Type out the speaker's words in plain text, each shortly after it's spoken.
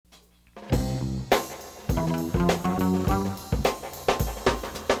Hello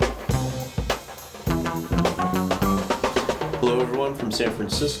everyone from San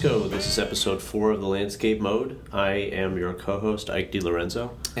Francisco. This is episode 4 of The Landscape Mode. I am your co-host, Ike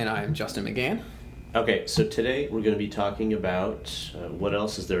DiLorenzo. And I am Justin McGann. Okay, so today we're going to be talking about, what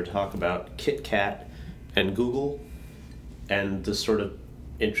else is there to talk about? KitKat and Google and the sort of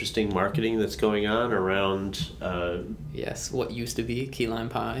interesting marketing that's going on around... Yes, what used to be key lime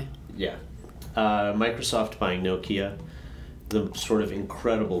pie. Yeah. Microsoft buying Nokia, the sort of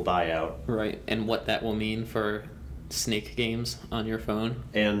incredible buyout. Right, and what that will mean for snake games on your phone.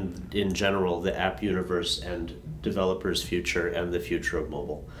 And in general, the app universe and developers' future and the future of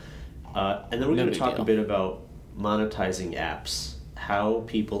mobile. And then we're going to talk a bit about monetizing apps, how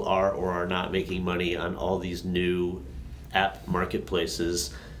people are or are not making money on all these new app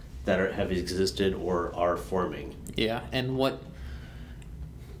marketplaces that have existed or are forming. Yeah, and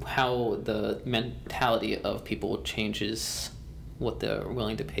how the mentality of people changes what they're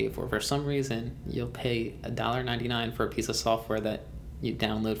willing to pay for. For some reason, you'll pay $1.99 for a piece of software that you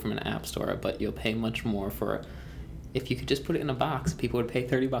download from an app store, but you'll pay much more for... If you could just put it in a box, people would pay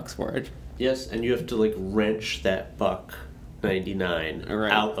 $30 for it. Yes, and you have to wrench that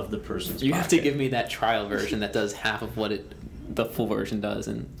 $1.99 out of the person's You pocket. have to give me that trial version that does half of what the full version does,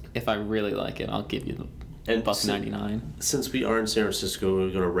 and if I really like it, I'll give you the $1.99. Since we are in San Francisco, we're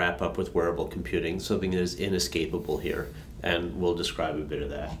going to wrap up with wearable computing, something that is inescapable here, and we'll describe a bit of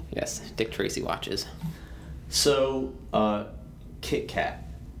that. Yes, Dick Tracy watches. So, KitKat.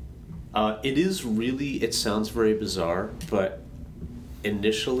 It sounds very bizarre, but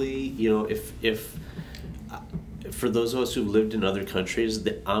initially, if for those of us who've lived in other countries,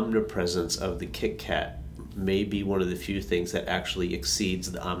 the omnipresence of the KitKat may be one of the few things that actually exceeds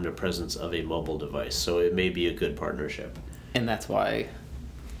the omnipresence of a mobile device. So it may be a good partnership. And that's why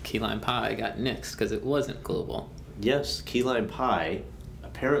key lime pie got nixed, because it wasn't global. Yes, key lime pie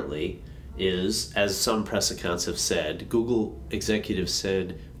apparently is, as some press accounts have said, Google executives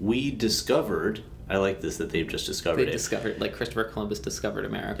said, we discovered, I like this that they've just discovered They discovered, like Christopher Columbus discovered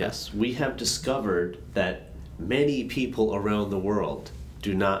America. Yes, we have discovered that many people around the world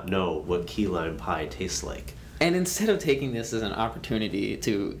do not know what key lime pie tastes like. And instead of taking this as an opportunity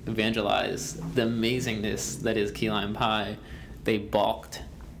to evangelize the amazingness that is key lime pie, they balked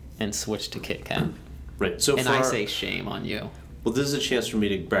and switched to KitKat. Right. So, and I say shame on you. Well, this is a chance for me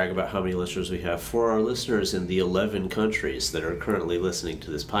to brag about how many listeners we have. For our listeners in the 11 countries that are currently listening to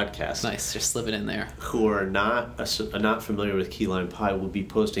this podcast, nice, just slip it in there, who are not familiar with key lime pie, we'll be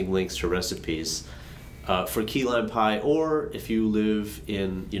posting links to recipes for key lime pie, or if you live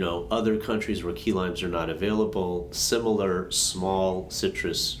in other countries where key limes are not available, similar small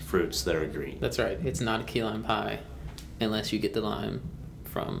citrus fruits that are green. That's right. It's not a key lime pie unless you get the lime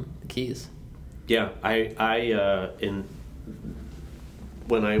from the Keys. Yeah,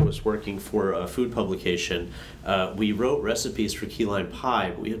 when I was working for a food publication, we wrote recipes for key lime pie,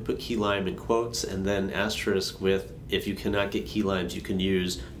 but we had put key lime in quotes and then asterisk with, if you cannot get key limes, you can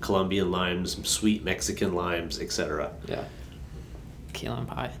use Colombian limes, sweet Mexican limes, etc. Yeah. Key lime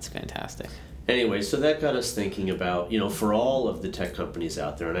pie, it's fantastic. Anyway, so that got us thinking about, for all of the tech companies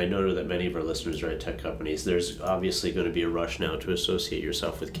out there, and I know that many of our listeners are at tech companies, there's obviously going to be a rush now to associate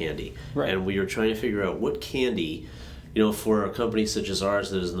yourself with candy. Right. And we were trying to figure out what candy, for a company such as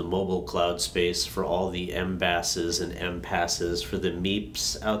ours that is in the mobile cloud space, for all the MBASs and MPASs, for the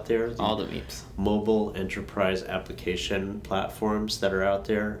MEEPs out there. All the MEEPs. Mobile enterprise application platforms that are out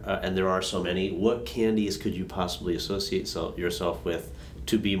there, and there are so many. What candies could you possibly associate yourself with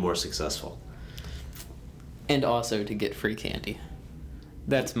to be more successful? And also to get free candy.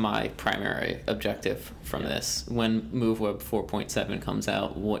 That's my primary objective from this. When MoveWeb 4.7 comes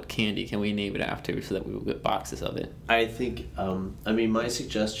out, what candy can we name it after so that we will get boxes of it? I think, my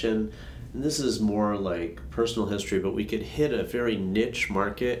suggestion, and this is more like personal history, but we could hit a very niche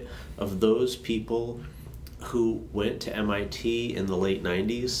market of those people who went to MIT in the late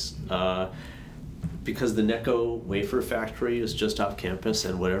 90s, because the Necco wafer factory is just off campus,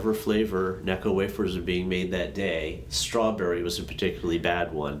 and whatever flavor Necco wafers are being made that day, strawberry was a particularly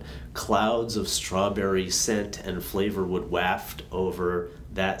bad one. Clouds of strawberry scent and flavor would waft over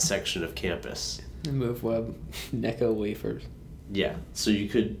that section of campus. MoveWeb, Necco wafers. Yeah, so you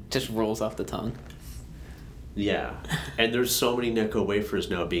could... Just rolls off the tongue. Yeah, and there's so many Necco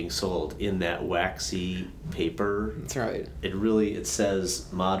wafers now being sold in that waxy paper. That's right. It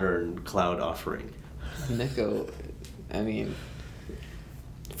says modern cloud offering. Necco,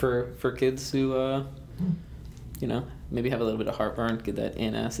 for kids who, maybe have a little bit of heartburn, get that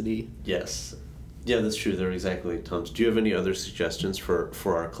antacid. Yes. Yeah, that's true. They're exactly like Tums. Do you have any other suggestions for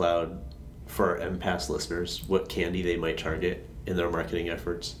our cloud for our MPAS listeners what candy they might target in their marketing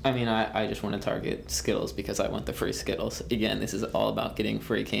efforts? I mean, I just want to target Skittles because I want the free Skittles. Again, this is all about getting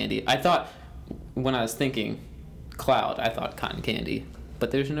free candy. I thought, when I was thinking cloud, I thought cotton candy. But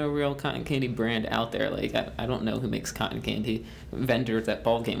there's no real cotton candy brand out there. Like, I don't know who makes cotton candy. Vendors at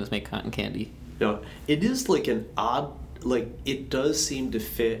ball games make cotton candy. No, it is like an odd, like, it does seem to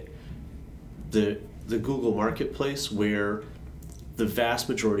fit the Google Marketplace where the vast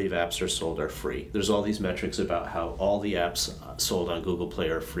majority of apps are sold are free. There's all these metrics about how all the apps sold on Google Play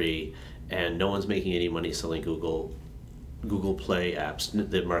are free, and no one's making any money selling Google Play apps,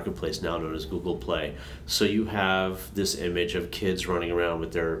 the marketplace now known as Google Play. So you have this image of kids running around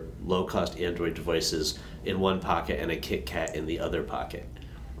with their low-cost Android devices in one pocket and a KitKat in the other pocket.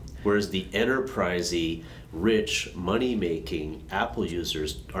 Whereas the enterprisey, rich, money-making Apple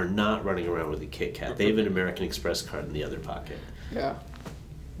users are not running around with a KitKat. They have an American Express card in the other pocket. Yeah.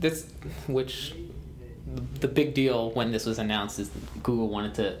 The big deal when this was announced is Google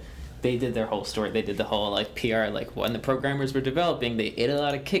wanted to, they did their whole story. They did the whole like PR, like when the programmers were developing, they ate a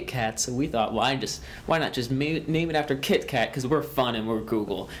lot of Kit Kats. So we thought, why not just name it after KitKat because we're fun and we're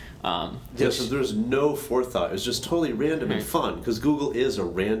Google. So there's no forethought. It was just totally random and fun because Google is a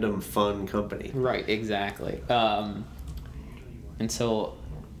random, fun company. Right, exactly. And so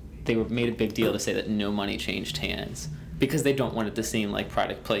they made a big deal to say that no money changed hands because they don't want it to seem like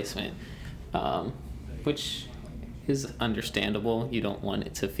product placement, which is understandable. You don't want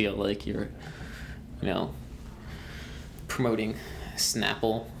it to feel like you're, promoting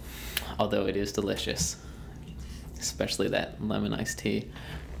Snapple, although it is delicious, especially that lemon iced tea.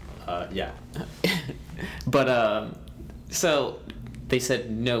 Yeah. But so they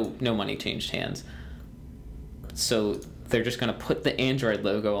said no money changed hands. So they're just going to put the Android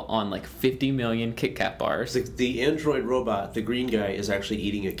logo on like 50 million Kit Kat bars. The Android robot, the green guy, is actually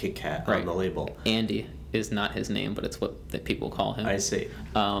eating a Kit Kat on the label. Andy is not his name, but it's what the people call him. I see.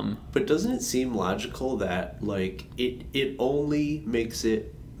 But doesn't it seem logical that like it only makes the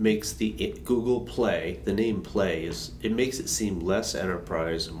Google Play, the name Play, it makes it seem less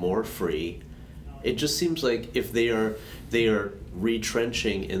enterprise, more free. It just seems like if they are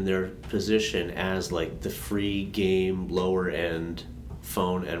retrenching in their position as like the free game lower end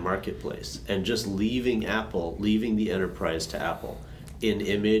phone and marketplace and just leaving the enterprise to Apple in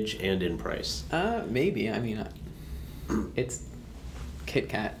image and in price. Maybe. I mean, it's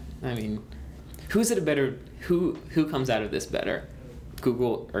KitKat. I mean, who comes out of this better?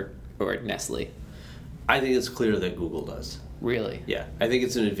 Google or Nestle? I think it's clear that Google does. Really? Yeah, I think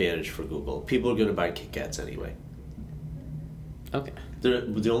it's an advantage for Google. People are going to buy KitKats anyway. Okay.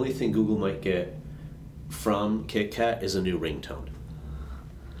 The only thing Google might get from KitKat is a new ringtone.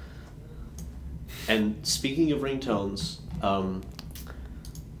 And speaking of ringtones,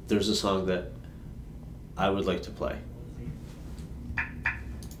 there's a song that I would like to play.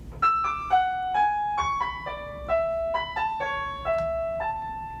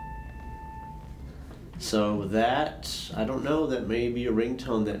 So I don't know, that may be a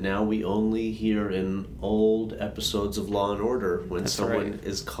ringtone that now we only hear in old episodes of Law and Order when someone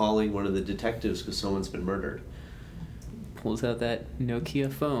is calling one of the detectives because someone's been murdered. Pulls out that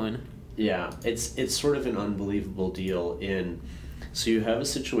Nokia phone. Yeah, it's sort of an unbelievable deal so you have a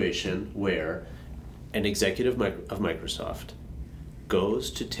situation where an executive of Microsoft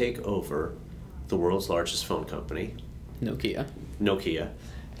goes to take over the world's largest phone company, Nokia,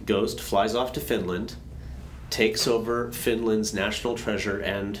 flies off to Finland, takes over Finland's national treasure,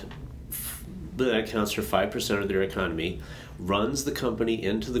 and that accounts for 5% of their economy, runs the company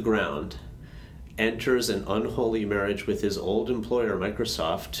into the ground, enters an unholy marriage with his old employer,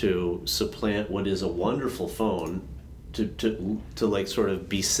 Microsoft, to supplant what is a wonderful phone, to like sort of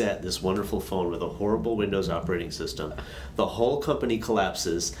beset this wonderful phone with a horrible Windows operating system. The whole company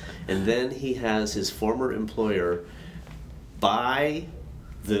collapses, and then he has his former employer buy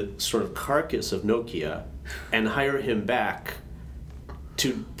the sort of carcass of Nokia and hire him back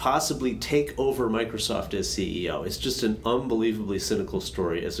to possibly take over Microsoft as CEO. It's just an unbelievably cynical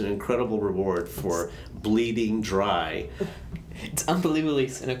story. It's an incredible reward for bleeding dry. It's unbelievably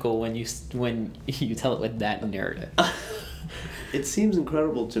cynical when you tell it with that narrative. It seems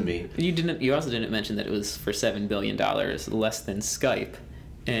incredible to me. You also didn't mention that it was for $7 billion, less than Skype,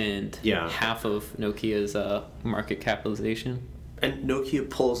 and half of Nokia's market capitalization. And Nokia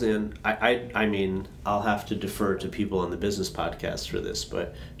pulls in, I mean, I'll have to defer to people on the business podcast for this,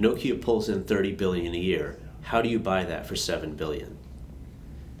 but Nokia pulls in $30 billion a year. How do you buy that for $7 billion?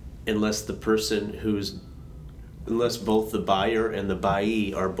 Unless both the buyer and the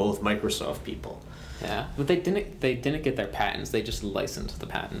buyee are both Microsoft people. Yeah, but they didn't get their patents. They just licensed the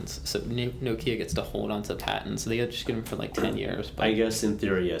patents. So Nokia gets to hold on to patents. So they just get them for like 10 years. But I guess in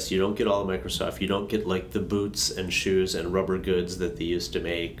theory, yes. You don't get all of Microsoft. You don't get like the boots and shoes and rubber goods that they used to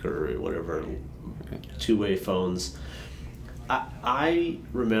make or whatever, two-way phones. I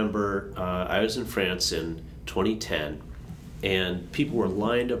remember I was in France in 2010, and people were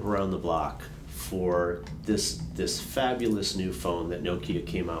lined up around the block for this fabulous new phone that Nokia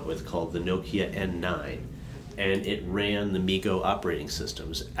came out with called the Nokia N9, and it ran the MeeGo operating system. It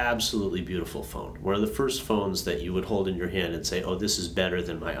was an absolutely beautiful phone. One of the first phones that you would hold in your hand and say, oh, this is better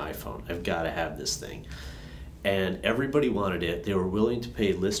than my iPhone. I've got to have this thing. And everybody wanted it. They were willing to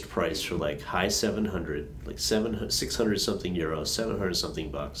pay list price for like high 700, like 600 something euros, 700 something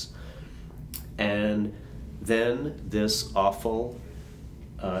bucks. And then this awful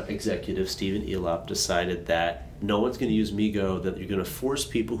executive, Stephen Elop, decided that no one's going to use MeeGo, that you're going to force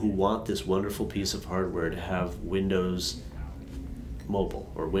people who want this wonderful piece of hardware to have Windows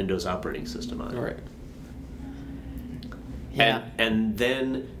Mobile or Windows operating system on it. Right. Yeah. And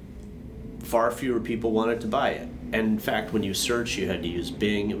then far fewer people wanted to buy it. And in fact, when you search, you had to use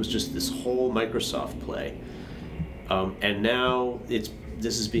Bing. It was just this whole Microsoft play. And now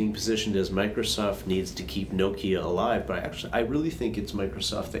this is being positioned as Microsoft needs to keep Nokia alive, but I really think it's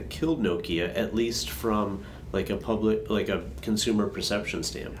Microsoft that killed Nokia, at least from like a consumer perception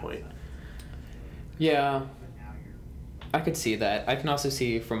standpoint. Yeah, I could see that. I can also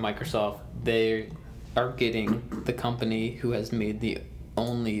see from Microsoft, they are getting the company who has made the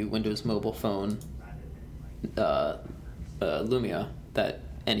only Windows mobile phone, Lumia, that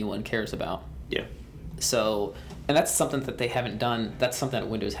anyone cares about. Yeah. So, and that's something that they haven't done. That's something that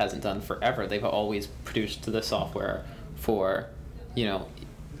Windows hasn't done forever. They've always produced the software for,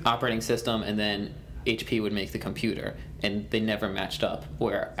 operating system, and then HP would make the computer, and they never matched up.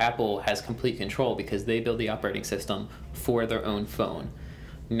 Where Apple has complete control because they build the operating system for their own phone.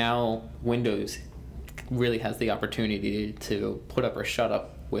 Now Windows really has the opportunity to put up or shut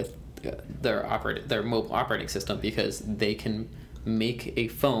up with their mobile operating system, because they can make a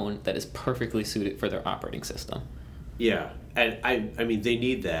phone that is perfectly suited for their operating system. Yeah, and I mean they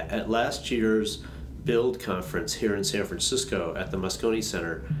need that. At last year's Build conference here in San Francisco at the Moscone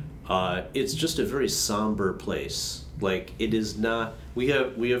Center, it's just a very somber place. Like, it is not. We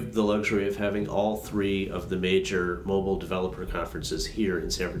have the luxury of having all three of the major mobile developer conferences here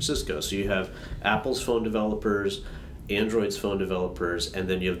in San Francisco. So you have Apple's phone developers, Android's phone developers, and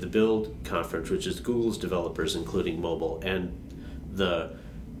then you have the Build conference, which is Google's developers, including mobile. And the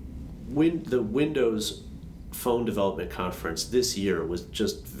Windows phone development conference this year was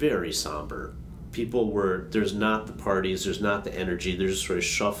just very somber. There's not the parties, there's not the energy, they're just sort of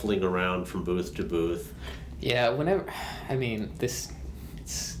shuffling around from booth to booth. Yeah, whenever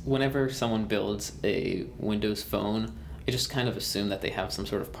someone builds a Windows phone, I just kind of assume that they have some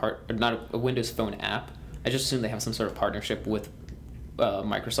sort of not a Windows Phone app. I just assume they have some sort of partnership with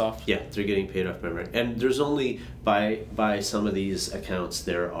Microsoft. Yeah, they're getting paid off by Microsoft. And there's only, by some of these accounts,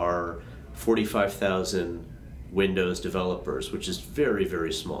 there are 45,000 Windows developers, which is very,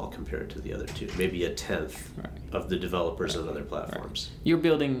 very small compared to the other two. Maybe a tenth of the developers on other platforms. Right. You're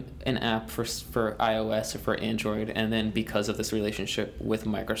building an app for iOS or for Android, and then because of this relationship with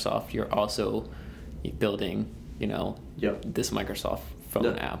Microsoft, you're also building, this Microsoft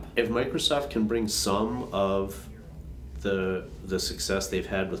phone app. If Microsoft can bring some of the success they've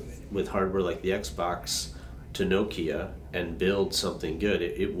had with hardware like the Xbox to Nokia and build something good,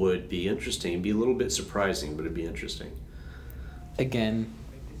 it would be interesting. It'd be a little bit surprising, but it'd be interesting. Again,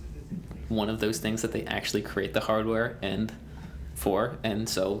 one of those things that they actually create the hardware and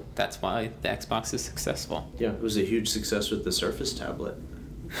so that's why the Xbox is successful. Yeah, it was a huge success with the Surface tablet.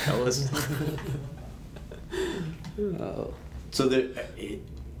 That was Oh. So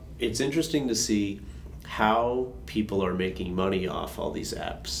it's interesting to see how people are making money off all these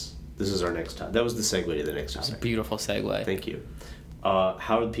apps. This is our next time. That was the segue to the next topic. Beautiful segue. Thank you.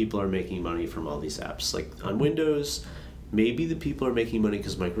 How people are making money from all these apps. Like on Windows, maybe the people are making money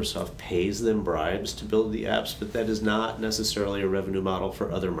because Microsoft pays them bribes to build the apps, but that is not necessarily a revenue model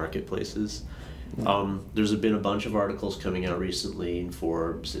for other marketplaces. There's been a bunch of articles coming out recently in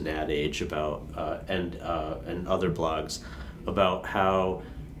Forbes and Ad Age about and other blogs about how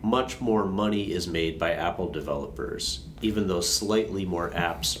much more money is made by Apple developers, even though slightly more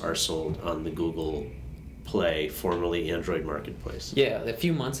apps are sold on the Google Play, formerly Android marketplace. Yeah, a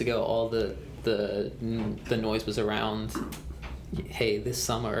few months ago, all the noise was around, hey, this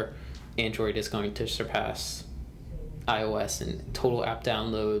summer, Android is going to surpass iOS in total app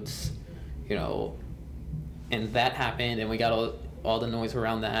downloads, and that happened, and we got all the noise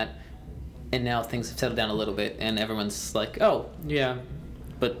around that. and now things have settled down a little bit, and everyone's like, oh, yeah,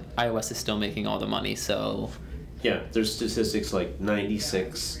 but iOS is still making all the money, so... Yeah, there's statistics like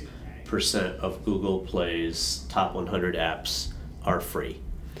 96% of Google Play's top 100 apps are free.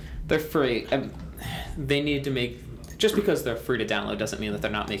 They're free. They need to make... Just because they're free to download doesn't mean that they're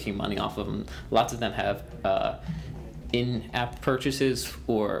not making money off of them. Lots of them have in-app purchases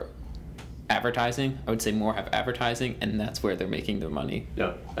or advertising. I would say more have advertising, and that's where they're making their money.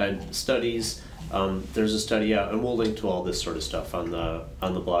 Yeah, and studies... there's a study out, and we'll link to all this sort of stuff on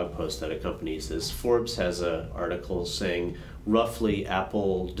the blog post that accompanies this. Forbes has an article saying roughly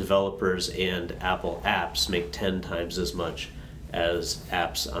Apple developers and Apple apps make 10 times as much as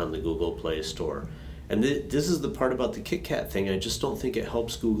apps on the Google Play Store. And this is the part about the KitKat thing. I just don't think it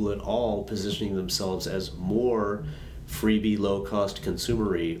helps Google at all positioning themselves as more freebie, low-cost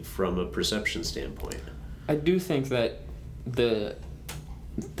consumery from a perception standpoint. I do think that the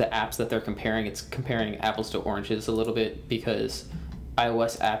apps that they're comparing, it's comparing apples to oranges a little bit, because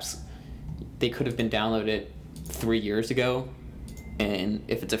iOS apps, they could have been downloaded 3 years ago, and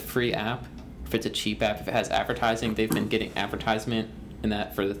if it's a free app, if it's a cheap app, if it has advertising, they've been getting advertisement in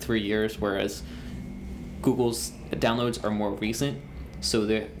that for the 3 years, whereas Google's downloads are more recent, so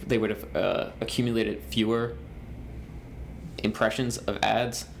they would have accumulated fewer impressions of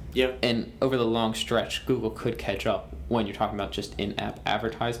ads. Yeah. And over the long stretch, Google could catch up when you're talking about just in-app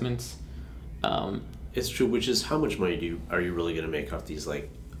advertisements. It's true, which is how much money are you really going to make off these? Like,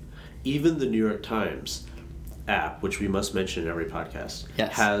 even the New York Times app, which we must mention in every podcast,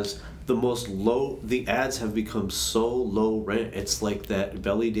 yes, has the most low... The ads have become so low rent. It's like that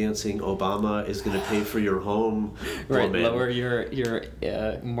belly dancing Obama is going to pay for your home. Right, woman. lower your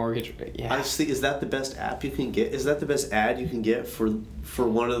mortgage rate. Yeah. I see. Is that the best app you can get? Is that the best ad you can get for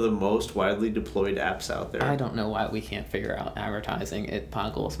one of the most widely deployed apps out there? I don't know why we can't figure out advertising. It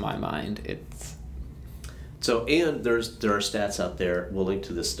boggles my mind. It's... So, and there are stats out there, we'll link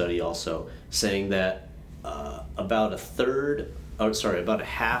to this study also, saying that about a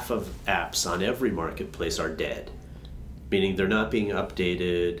half of apps on every marketplace are dead, meaning they're not being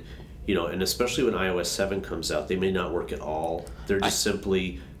updated, and especially when iOS 7 comes out, they may not work at all. They're just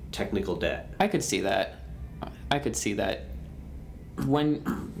simply technical debt. I could see that. If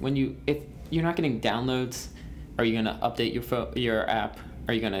you're not getting downloads, are you gonna update your app?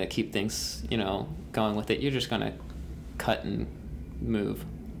 Are you gonna keep things, going with it? You're just gonna cut and move.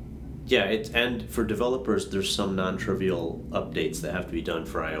 Yeah, and for developers, there's some non-trivial updates that have to be done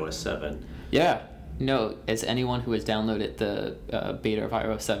for iOS 7. Yeah. No, as anyone who has downloaded the beta of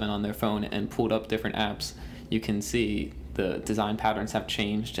iOS 7 on their phone and pulled up different apps, you can see the design patterns have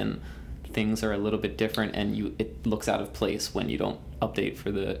changed and things are a little bit different, and it looks out of place when you don't update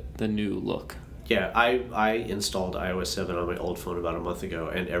for the new look. Yeah, I installed iOS 7 on my old phone about a month ago,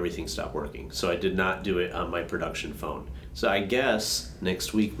 and everything stopped working. So I did not do it on my production phone. So I guess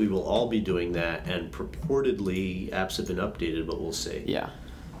next week we will all be doing that, and purportedly apps have been updated, but we'll see. Yeah.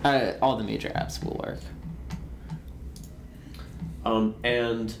 All the major apps will work.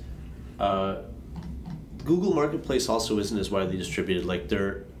 Google Marketplace also isn't as widely distributed. Like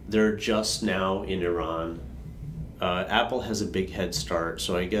they're just now in Iran. Apple has a big head start,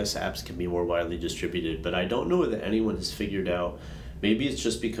 so I guess apps can be more widely distributed. But I don't know that anyone has figured out. Maybe it's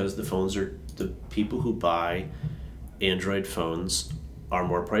just because the people who buy Android phones are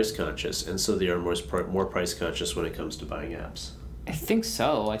more price conscious, and so they are more price conscious when it comes to buying apps. I think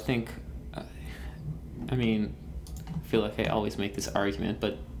so. I feel like I always make this argument,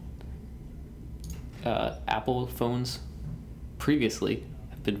 but Apple phones previously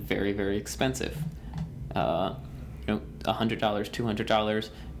have been very, very expensive. $100, $200,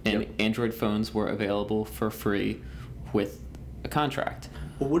 and Yep. Android phones were available for free with a contract.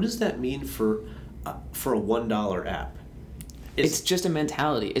 Well, what does that mean for a $1 app? It's just a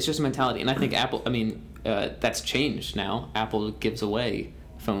mentality. And I think Apple, that's changed now. Apple gives away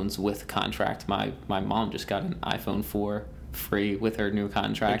phones with contract. My mom just got an iPhone 4 free with her new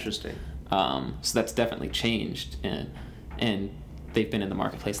contract. Interesting. So that's definitely changed, and they've been in the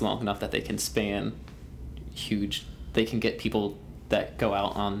marketplace long enough that they can span huge. They can get people that go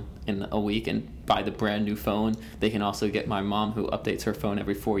out in a week and buy the brand new phone. They can also get my mom, who updates her phone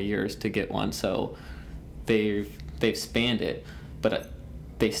every 4 years, to get one. So they've spanned it, but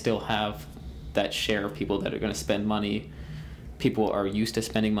they still have that share of people that are going to spend money. People are used to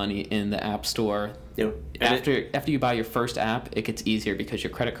spending money in the App Store. Yep. After you buy your first app, it gets easier because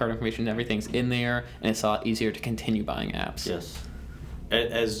your credit card information and everything's in there, and it's a lot easier to continue buying apps. Yes.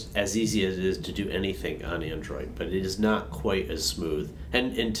 As easy as it is to do anything on Android, but it is not quite as smooth.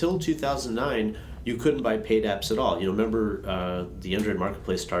 And until 2009, You couldn't buy paid apps at all. Remember the Android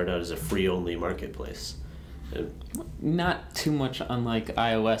marketplace started out as a free-only marketplace. And Not too much unlike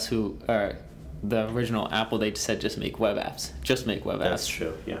iOS, who are the original Apple. They said just make web apps. Just make web apps. that's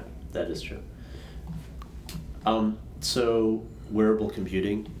true. Yeah, that is true. So wearable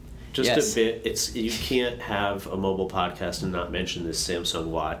computing, just Yes. a bit. You can't have a mobile podcast and not mention this Samsung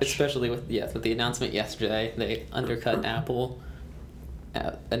watch. Especially with the announcement yesterday, they undercut Apple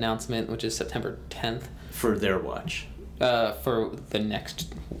announcement, which is September 10th. For their watch. For the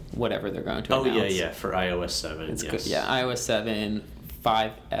next whatever they're going to announce. Yeah, for iOS 7. It's yes. good. Yeah, iOS 7,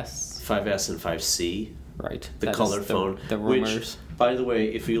 5S. 5S and 5C. Right. The That color is phone. The rumors. Which, by the way,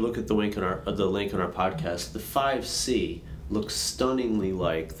 if you look at the link on our podcast, the 5C looks stunningly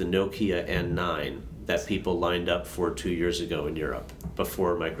like the Nokia N9 that people lined up for 2 years ago in Europe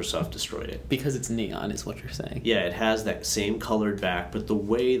before Microsoft destroyed it. Because it's neon, is what you're saying. Yeah, it has that same colored back, but the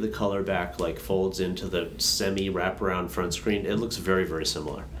way the color back folds into the semi wraparound front screen, it looks very, very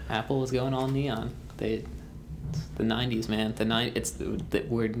similar. Apple is going all neon. The 90s, man.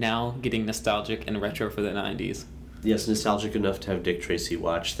 We're now getting nostalgic and retro for the 90s. Yes, nostalgic enough to have Dick Tracy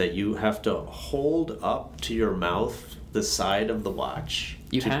watch that you have to hold up to your mouth the side of the watch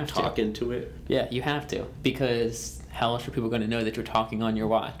to talk into it. Yeah, you have to, because how else are people going to know that you're talking on your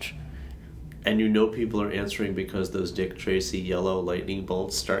watch? And people are answering because those Dick Tracy yellow lightning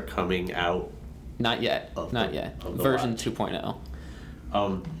bolts start coming out. Not yet. Not yet. Version 2.0.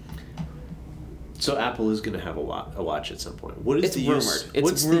 So Apple is going to have a watch at some point. What is It's the rumored. use?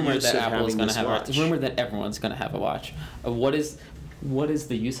 It's rumored that Apple is going to have watch? It's rumored that everyone's going to have a watch. What is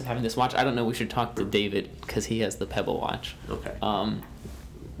the use of having this watch? I don't know. We should talk to David because he has the Pebble watch. Okay.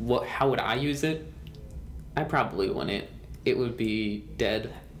 How would I use it? I probably wouldn't. It would be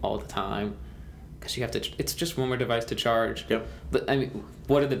dead all the time because you have to. It's just one more device to charge. Yep. But I mean,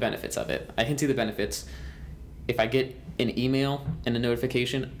 what are the benefits of it? I can see the benefits. If I get an email and a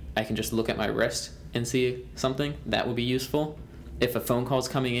notification, I can just look at my wrist and see something. That would be useful. If a phone call is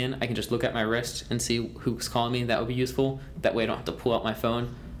coming in, I can just look at my wrist and see who's calling me. That would be useful. That way I don't have to pull out my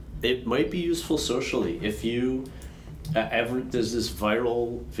phone. It might be useful socially. If you there's this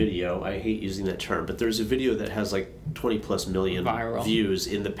viral video, I hate using that term, but there's a video that has 20 plus million Viral. views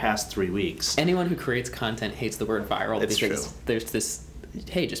in the past 3 weeks. Anyone who creates content hates the word viral It's because true. there's this,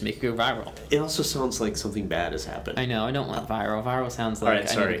 hey, just make it go viral. It also sounds like something bad has happened. I know, I don't want viral. Viral sounds like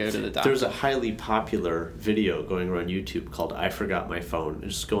I need to go to the doctor. There's a highly popular video going around YouTube called I Forgot My Phone.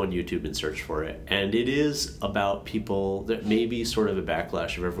 Just go on YouTube and search for it. And it is about people that may be sort of a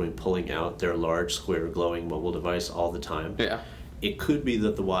backlash of everyone pulling out their large, square, glowing mobile device all the time. Yeah. It could be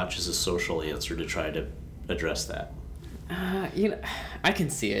that the watch is a social answer to try to address that. I can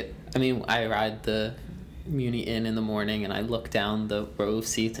see it. I mean, I ride the Muni in the morning and I look down the row of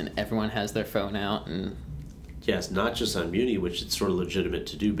seats and everyone has their phone out and Yes, not just on Muni, which it's sort of legitimate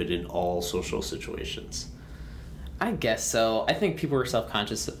to do, but in all social situations. I guess so. I think people are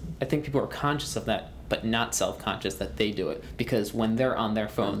self-conscious. I think people are conscious of that, but not self-conscious that they do it. Because when they're on their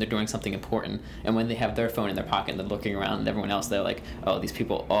phone, they're doing something important. And when they have their phone in their pocket and they're looking around and everyone else, they're like, oh, these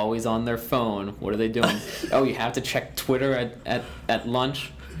people always on their phone. What are they doing? Oh, you have to check Twitter at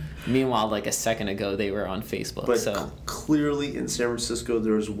lunch? Meanwhile, a second ago, they were on Facebook. But clearly in San Francisco,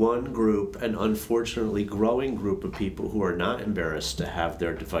 there's one group, an unfortunately growing group of people who are not embarrassed to have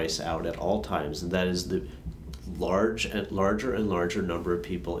their device out at all times, and that is the larger and larger number of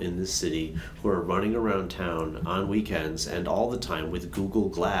people in this city who are running around town on weekends and all the time with Google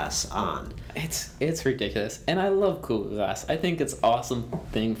Glass on. It's ridiculous. And I love Google Glass. I think it's an awesome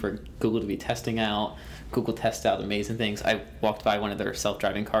thing for Google to be testing out. Google tests out amazing things. I walked by one of their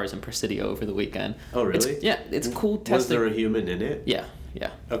self-driving cars in Presidio over the weekend. Oh, really? It's cool testing. Was there a human in it? Yeah.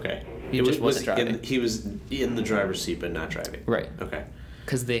 Okay. He just wasn't driving. He was in the driver's seat, but not driving. Right. Okay.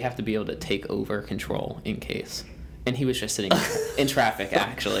 Because they have to be able to take over control in case. And he was just sitting in traffic,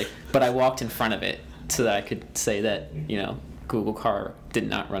 actually. But I walked in front of it so that I could say that, Google car did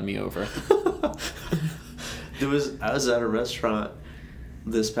not run me over. I was at a restaurant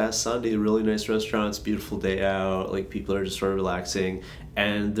this past Sunday, a really nice restaurant. It's a beautiful day out. People are just sort of relaxing.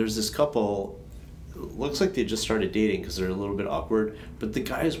 And there's this couple, looks like they just started dating because they're a little bit awkward. But the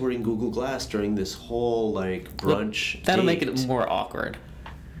guy is wearing Google Glass during this whole brunch That'll make date. it more awkward.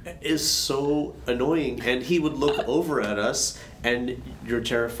 Is so annoying, and he would look over at us, and you're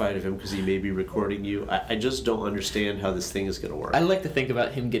terrified of him because he may be recording you. I just don't understand how this thing is going to work. I like to think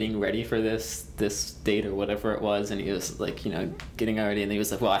about him getting ready for this date or whatever it was, and he was getting ready, and he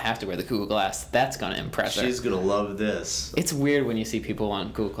was like, well, I have to wear the Google Glass. That's going to impress her. She's going to love this. It's weird when you see people on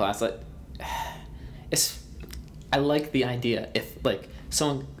Google Glass. I like the idea. If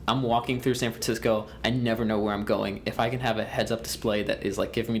I'm walking through San Francisco. I never know where I'm going. If I can have a heads-up display that is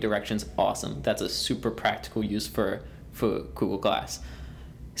like giving me directions, awesome. That's a super practical use for Google Glass.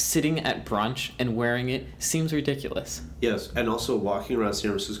 Sitting at brunch and wearing it seems ridiculous. Yes, and also walking around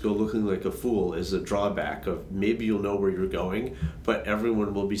San Francisco looking like a fool is a drawback of maybe you'll know where you're going, but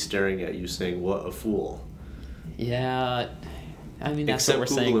everyone will be staring at you saying, what a fool. Yeah, I mean, that's Except what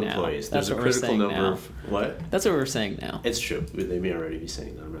we're Google saying employees. now. There's a critical number of... What? That's what we're saying now. It's true. They may already be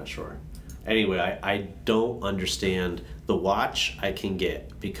saying that. I'm not sure. Anyway, I don't understand. The watch I can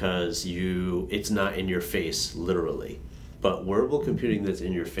get because it's not in your face, literally. But wearable computing that's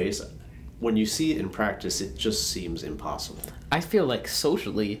in your face, when you see it in practice, it just seems impossible. I feel like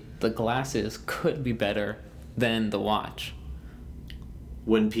socially, the glasses could be better than the watch.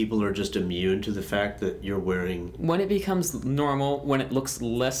 When people are just immune to the fact that you're wearing... When it becomes normal, when it looks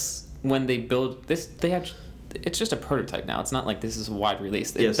less... When they build this, it's just a prototype now. It's not like this is a wide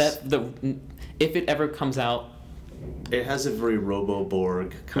release. Yes. If it ever comes out... It has a very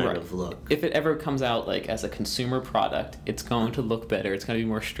Robo-Borg kind of look. If it ever comes out like as a consumer product, it's going to look better. It's going to be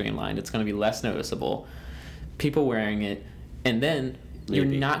more streamlined. It's going to be less noticeable. People wearing it, and then you're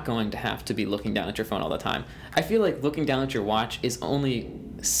not going to have to be looking down at your phone all the time. I feel like looking down at your watch is only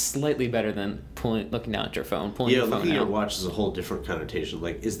slightly better than looking down at your phone. Looking at your watch is a whole different connotation.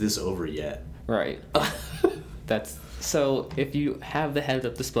 Like, is this over yet? Right. So if you have the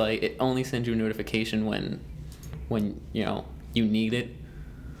heads-up display, it only sends you a notification when you need it,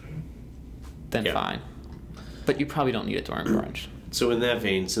 then fine. But you probably don't need it during brunch. So in that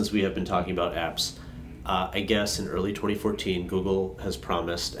vein, since we have been talking about apps, I guess in early 2014, Google has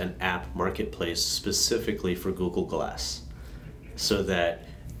promised an app marketplace specifically for Google Glass, so that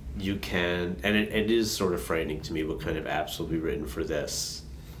you can, and it is sort of frightening to me what kind of apps will be written for this.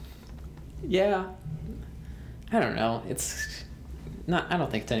 Yeah. I don't know. It's not. I don't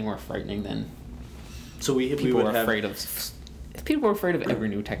think it's any more frightening than... So people are afraid of every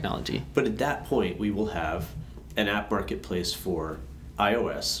new technology. But at that point, we will have an app marketplace for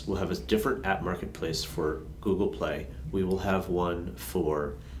iOS. We'll have a different app marketplace for Google Play. We will have one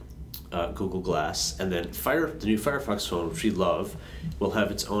for Google Glass, and then the new Firefox phone, which we love, will have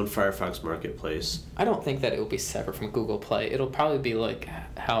its own Firefox marketplace. I don't think that it will be separate from Google Play. It'll probably be like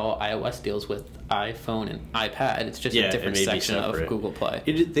how iOS deals with iPhone and iPad. It's just a different section of Google Play.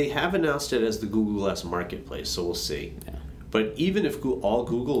 They have announced it as the Google Glass marketplace, so we'll see. Yeah. But even if all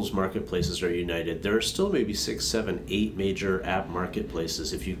Google's marketplaces are united, there are still maybe 6, 7, 8 major app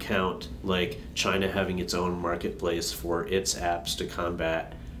marketplaces if you count like China having its own marketplace for its apps to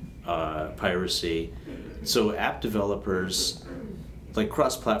combat piracy. So app developers, like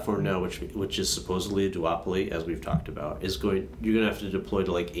cross-platform now, which is supposedly a duopoly, as we've talked about, you're going to have to deploy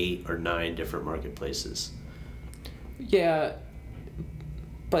to like 8 or 9 different marketplaces. Yeah,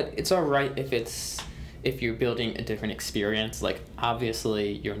 but it's all right if you're building a different experience. Like,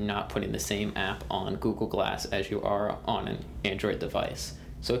 obviously, you're not putting the same app on Google Glass as you are on an Android device.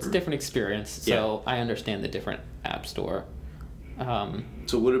 So it's a different experience. So I understand the different app store.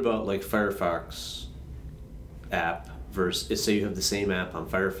 So what about like Firefox app versus, say you have the same app on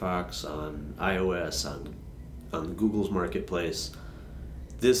Firefox, on iOS, on Google's marketplace.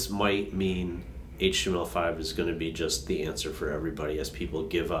 This might mean HTML5 is going to be just the answer for everybody as people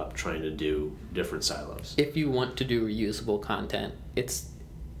give up trying to do different silos. If you want to do reusable content, there's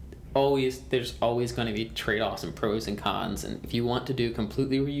always going to be trade-offs and pros and cons. And if you want to do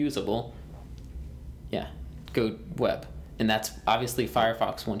completely reusable, go web. And that's obviously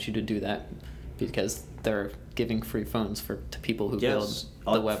Firefox wants you to do that because they're giving free phones to people who build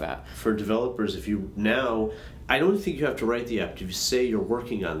the web app. For developers, I don't think you have to write the app. If you say you're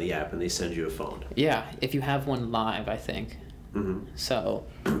working on the app and they send you a phone. Yeah, if you have one live, I think. Mm-hmm. So.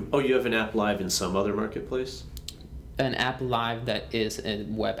 Oh, you have an app live in some other marketplace? An app live that is a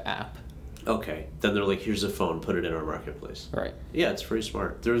web app. Okay, then they're like, here's a phone, put it in our marketplace. Right. Yeah, it's very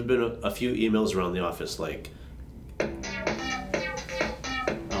smart. There's been a few emails around the office like...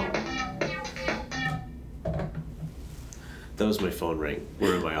 That was my phone ring.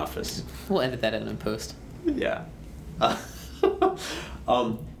 We're in my office. We'll edit that in post. Yeah.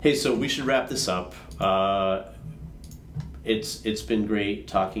 Hey, so we should wrap this up. It's been great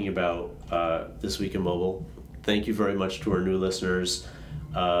talking about This Week in Mobile. Thank you very much to our new listeners.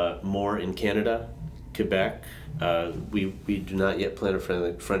 More in Canada, Quebec. We do not yet plan a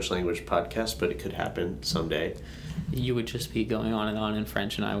French language podcast, but it could happen someday. You would just be going on and on in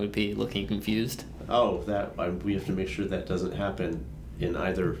French, and I would be looking confused. Oh, we have to make sure that doesn't happen in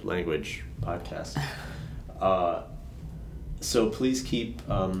either language podcast. So please keep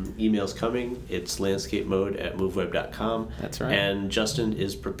emails coming. It's landscapemode@moveweb.com. That's right. And Justin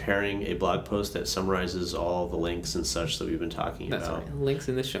is preparing a blog post that summarizes all the links and such that we've been talking That's about. right. Links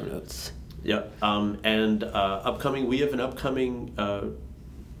in the show notes. Yep. We have an upcoming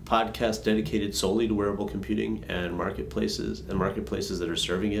podcast dedicated solely to wearable computing and marketplaces that are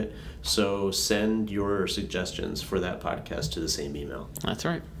serving it. So send your suggestions for that podcast to the same email. That's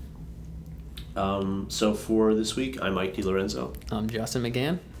right. So for this week, I'm Mike DiLorenzo. I'm Justin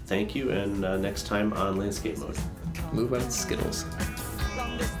McGann. Thank you, and next time on Landscape Mode. Move out Skittles.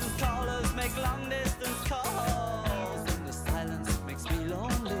 Long distance callers make long distance calls, and the silence makes me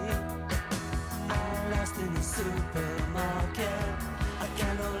lonely. I'm lost in the supermarket. I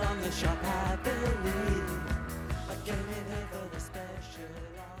can no longer shop happily. I came in here for the special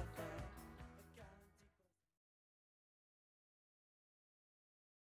offer.